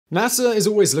NASA is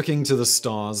always looking to the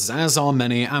stars, as are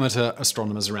many amateur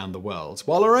astronomers around the world.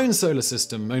 While our own solar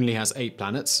system only has 8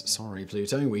 planets, sorry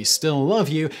Pluto, we still love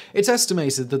you, it's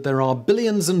estimated that there are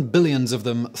billions and billions of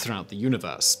them throughout the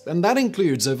universe. And that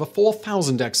includes over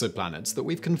 4,000 exoplanets that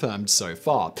we've confirmed so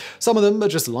far. Some of them are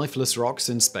just lifeless rocks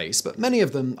in space, but many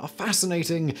of them are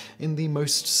fascinating in the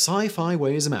most sci-fi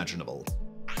ways imaginable.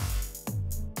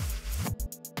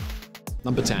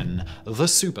 Number 10. The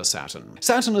Super-Saturn.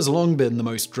 Saturn has long been the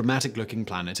most dramatic-looking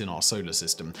planet in our solar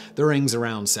system. The rings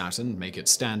around Saturn make it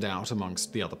stand out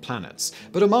amongst the other planets.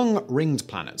 But among ringed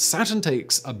planets, Saturn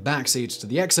takes a backseat to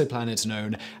the exoplanet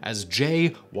known as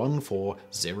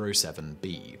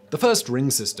J1407b. The first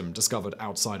ring system discovered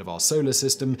outside of our solar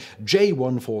system,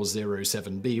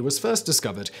 J1407b, was first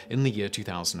discovered in the year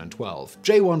 2012.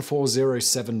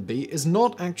 J1407b is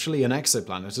not actually an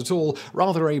exoplanet at all,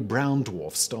 rather a brown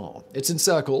dwarf star. It's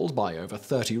encircled by over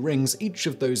 30 rings. Each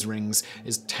of those rings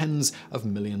is tens of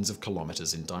millions of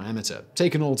kilometers in diameter.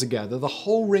 Taken all together, the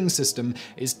whole ring system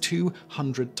is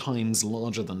 200 times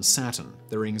larger than Saturn.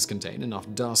 The rings contain enough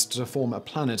dust to form a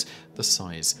planet the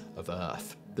size of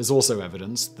Earth. There's also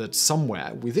evidence that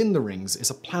somewhere within the rings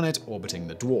is a planet orbiting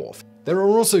the dwarf. There are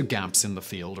also gaps in the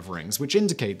field of rings which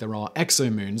indicate there are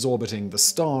exomoons orbiting the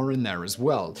star in there as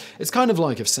well. It's kind of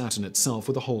like if Saturn itself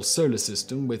were the whole solar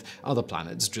system with other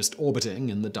planets just orbiting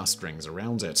in the dust rings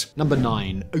around it. Number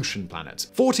 9. Ocean planet.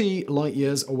 40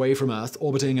 light-years away from Earth,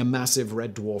 orbiting a massive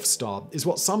red dwarf star is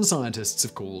what some scientists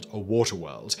have called a water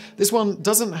world. This one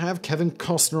doesn't have Kevin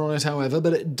Costner on it, however,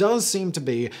 but it does seem to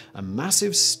be a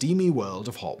massive steamy world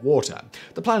of hot water.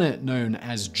 The planet, known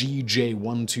as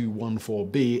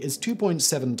GJ1214b, is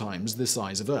 2.7 times the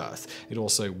size of Earth. It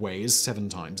also weighs 7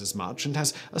 times as much and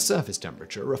has a surface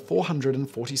temperature of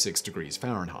 446 degrees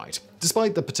Fahrenheit.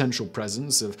 Despite the potential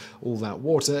presence of all that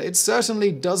water, it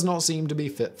certainly does not seem to be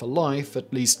fit for life,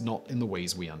 at least not in the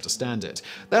ways we understand it.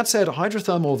 That said,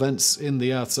 hydrothermal vents in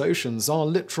the Earth's oceans are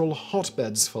literal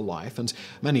hotbeds for life, and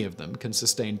many of them can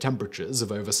sustain temperatures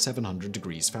of over 700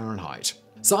 degrees Fahrenheit.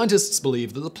 Scientists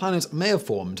believe that the planet may have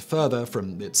formed further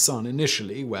from its sun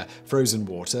initially, where frozen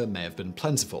water may have been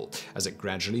plentiful. As it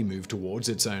gradually moved towards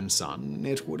its own sun,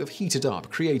 it would have heated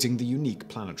up, creating the unique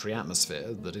planetary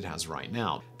atmosphere that it has right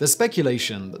now. There's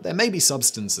speculation that there may be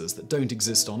substances that don't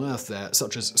exist on Earth there,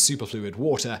 such as superfluid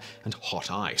water and hot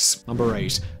ice. Number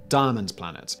 8. Diamond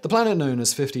planet. The planet known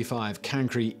as 55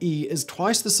 Cancri e is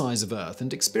twice the size of Earth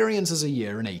and experiences a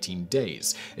year in 18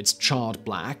 days. It's charred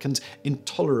black and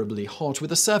intolerably hot,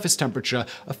 with a surface temperature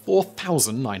of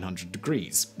 4,900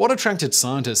 degrees. What attracted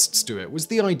scientists to it was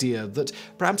the idea that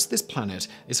perhaps this planet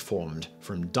is formed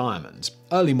from diamond.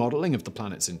 Early modeling of the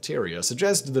planet's interior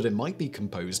suggested that it might be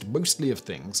composed mostly of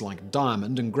things like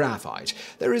diamond and graphite.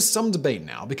 There is some debate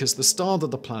now because the star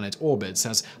that the planet orbits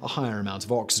has a higher amount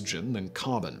of oxygen than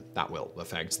carbon. That will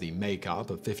affect the makeup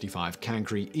of 55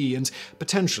 Cancri e and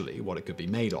potentially what it could be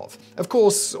made of. Of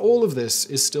course, all of this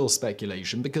is still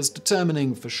speculation because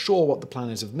determining for sure what the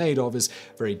planet is made of is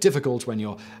very difficult when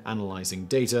you're analyzing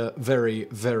data very,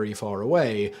 very far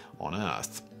away on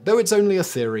Earth. Though it's only a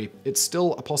theory, it's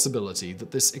still a possibility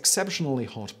that this exceptionally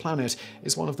hot planet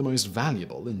is one of the most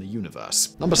valuable in the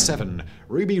universe. Number 7.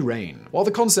 Ruby Rain. While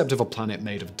the concept of a planet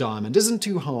made of diamond isn't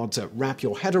too hard to wrap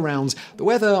your head around, the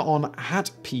weather on HAT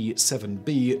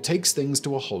P7b takes things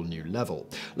to a whole new level.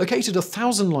 Located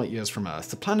 1,000 light-years from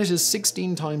Earth, the planet is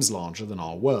 16 times larger than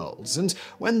our worlds, and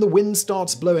when the wind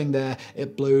starts blowing there,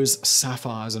 it blows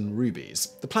sapphires and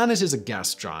rubies. The planet is a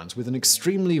gas giant with an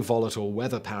extremely volatile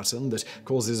weather pattern that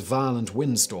causes violent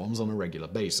windstorms on a regular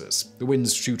basis. The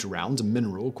winds shoot around a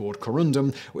mineral called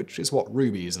corundum, which is what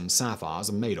rubies and sapphires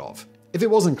are made of. If it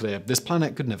wasn't clear, this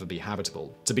planet could never be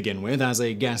habitable. To begin with, as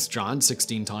a gas giant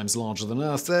 16 times larger than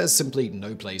Earth, there's simply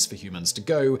no place for humans to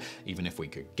go, even if we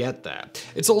could get there.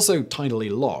 It's also tidally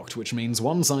locked, which means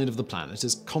one side of the planet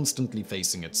is constantly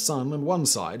facing its sun and one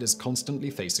side is constantly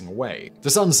facing away. The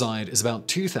sun side is about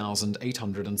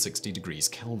 2,860 degrees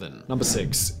Kelvin. Number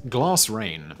 6. Glass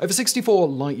rain. Over 64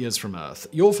 light-years from Earth,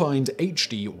 you'll find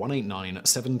HD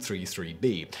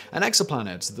 189733b, an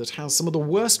exoplanet that has some of the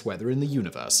worst weather in the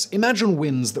universe. Imagine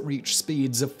winds that reach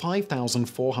speeds of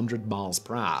 5,400 miles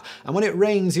per hour, and when it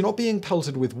rains, you're not being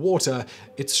pelted with water,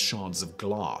 it's shards of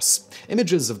glass.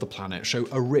 Images of the planet show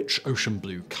a rich ocean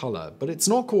blue color, but it's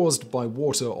not caused by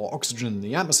water or oxygen in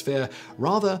the atmosphere,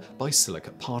 rather by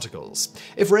silicate particles.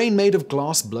 If rain made of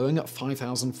glass blowing at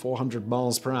 5,400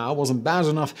 miles per hour wasn't bad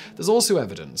enough, there's also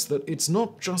evidence that it's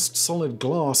not just solid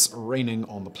glass raining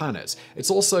on the planet, it's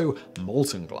also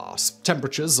molten glass.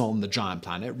 Temperatures on the giant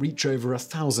planet reach over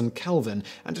 1,000 Kelvin, Kelvin,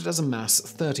 and it has a mass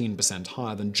 13%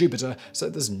 higher than Jupiter, so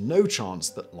there's no chance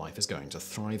that life is going to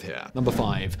thrive here. Number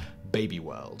 5. Baby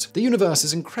world. The universe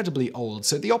is incredibly old,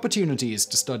 so the opportunities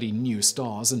to study new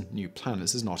stars and new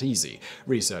planets is not easy.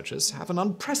 Researchers have an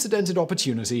unprecedented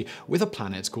opportunity with a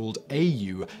planet called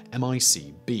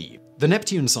AU-MIC-B. The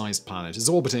Neptune-sized planet is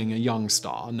orbiting a young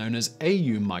star known as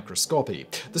AU Microscopy.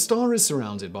 The star is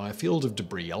surrounded by a field of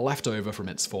debris left over from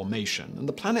its formation, and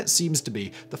the planet seems to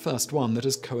be the first one that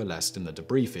has coalesced in the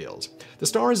debris field. The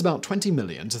star is about 20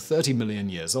 million to 30 million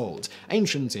years old,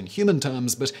 ancient in human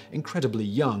terms, but incredibly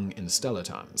young in stellar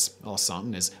terms. Our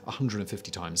Sun is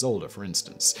 150 times older, for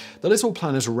instance. The little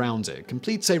planet around it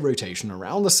completes a rotation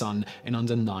around the Sun in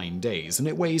under 9 days, and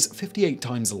it weighs 58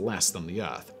 times less than the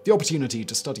Earth. The opportunity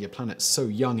to study a planet so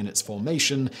young in its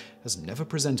formation has never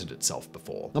presented itself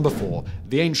before. Number 4.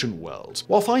 The ancient world.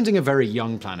 While finding a very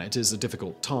young planet is a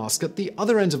difficult task, at the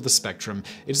other end of the spectrum,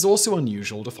 it is also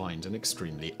unusual to find an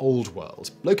extremely old world.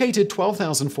 Located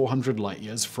 12,400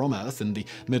 light-years from Earth in the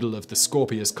middle of the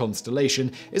Scorpius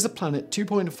constellation is a planet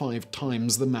 2.5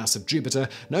 times the mass of Jupiter,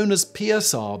 known as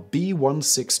PSR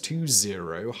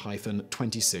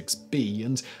B1620-26b,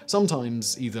 and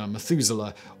sometimes either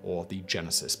Methuselah or the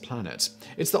Genesis planet.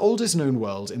 It's the oldest known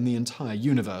world in the entire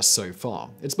universe so far.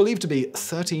 It's believed to be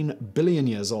 13 billion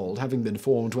years old, having been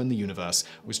formed when the universe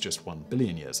was just 1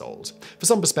 billion years old. For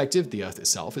some perspective, the Earth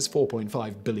itself is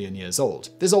 4.5 billion years old.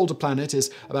 This older planet is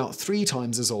about 3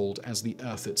 times as old as the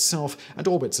Earth itself and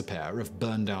orbits a pair of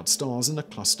burned-out stars in a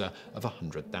cluster of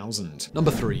 100,000.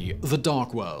 Number 3. The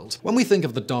dark world. When we think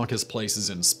of the darkest places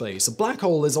in space, a black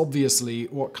hole is obviously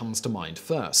what comes to mind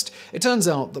first. It turns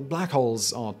out that black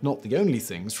holes are not the only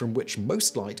things from which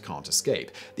most light can't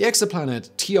escape. The exoplanet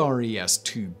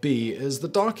TRES-2b is the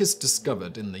darkest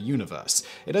discovered in the universe.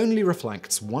 It only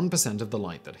reflects 1% of the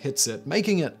light that hits it,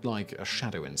 making it like a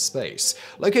shadow in space.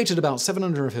 Located about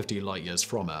 750 light-years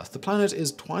from Earth, the planet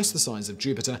is twice the size of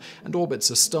Jupiter and orbits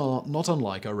a star not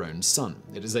unlike our own Sun.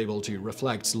 It is able to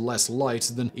reflect less light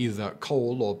than either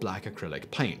coal or black acrylic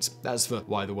paint. As for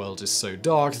why the world is so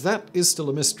dark, that is still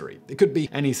a mystery. It could be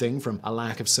anything from a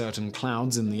lack of certain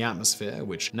clouds in the atmosphere,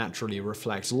 which naturally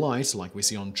reflect light like we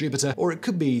see on Jupiter, or it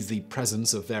could be the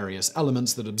presence of various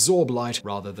elements that absorb light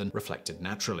rather than reflect it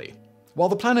naturally. While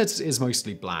the planet is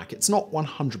mostly black, it's not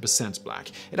 100%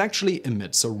 black. It actually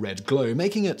emits a red glow,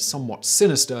 making it somewhat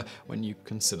sinister when you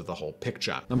consider the whole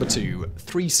picture. Number 2.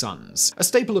 3 suns. A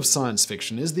staple of science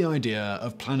fiction is the idea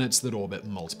of planets that orbit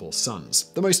multiple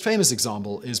suns. The most famous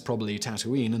example is probably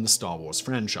Tatooine in the Star Wars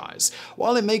franchise.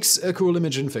 While it makes a cool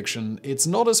image in fiction, it's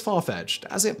not as far-fetched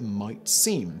as it might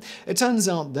seem. It turns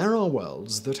out there are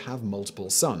worlds that have multiple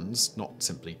suns, not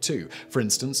simply 2. For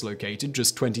instance, located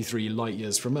just 23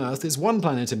 light-years from Earth is one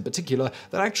planet in particular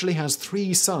that actually has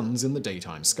 3 suns in the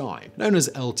daytime sky. Known as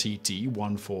LTT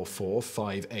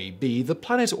 1445AB, the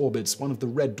planet orbits one of the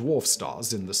red dwarf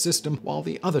stars in the system, while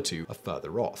the other 2 are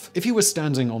further off. If you were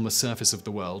standing on the surface of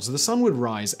the world, the sun would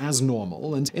rise as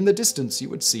normal, and in the distance you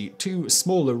would see 2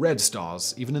 smaller red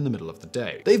stars, even in the middle of the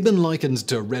day. They've been likened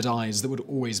to red eyes that would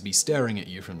always be staring at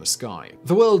you from the sky.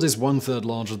 The world is 1/3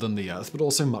 larger than the Earth, but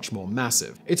also much more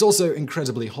massive. It's also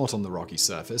incredibly hot on the rocky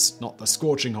surface, not the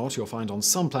scorching hot you'll find on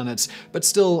some planets, but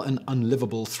still an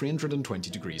unlivable 320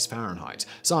 degrees Fahrenheit.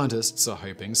 Scientists are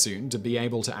hoping soon to be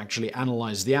able to actually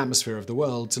analyze the atmosphere of the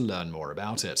world to learn more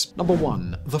about it. Number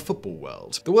 1. The football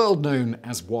world. The world known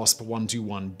as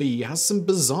WASP-121b has some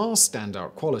bizarre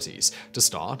standout qualities. To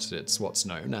start, it's what's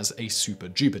known as a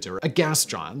super-Jupiter, a gas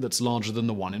giant that's larger than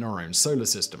the one in our own solar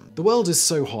system. The world is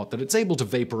so hot that it's able to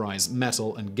vaporize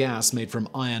metal and gas made from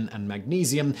iron and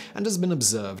magnesium, and has been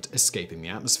observed escaping the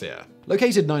atmosphere.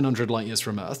 Located 900 light-years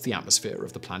from Earth, the atmosphere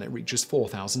of the planet reaches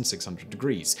 4,600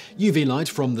 degrees. UV light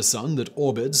from the sun that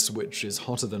orbits, which is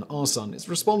hotter than our sun, is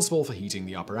responsible for heating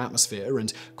the upper atmosphere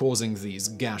and causing these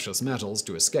gaseous metals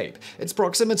to escape. Its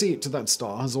proximity to that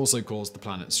star has also caused the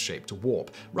planet's shape to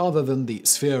warp. Rather than the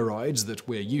spheroids that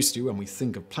we're used to when we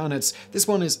think of planets, this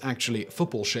one is actually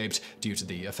football-shaped due to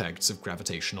the effects of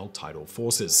gravitational tidal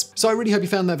forces. So I really hope you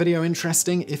found that video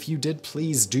interesting. If you did,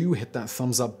 please do hit that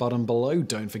thumbs up button below.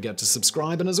 Don't forget to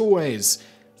subscribe, and as always,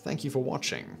 thank you for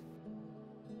watching.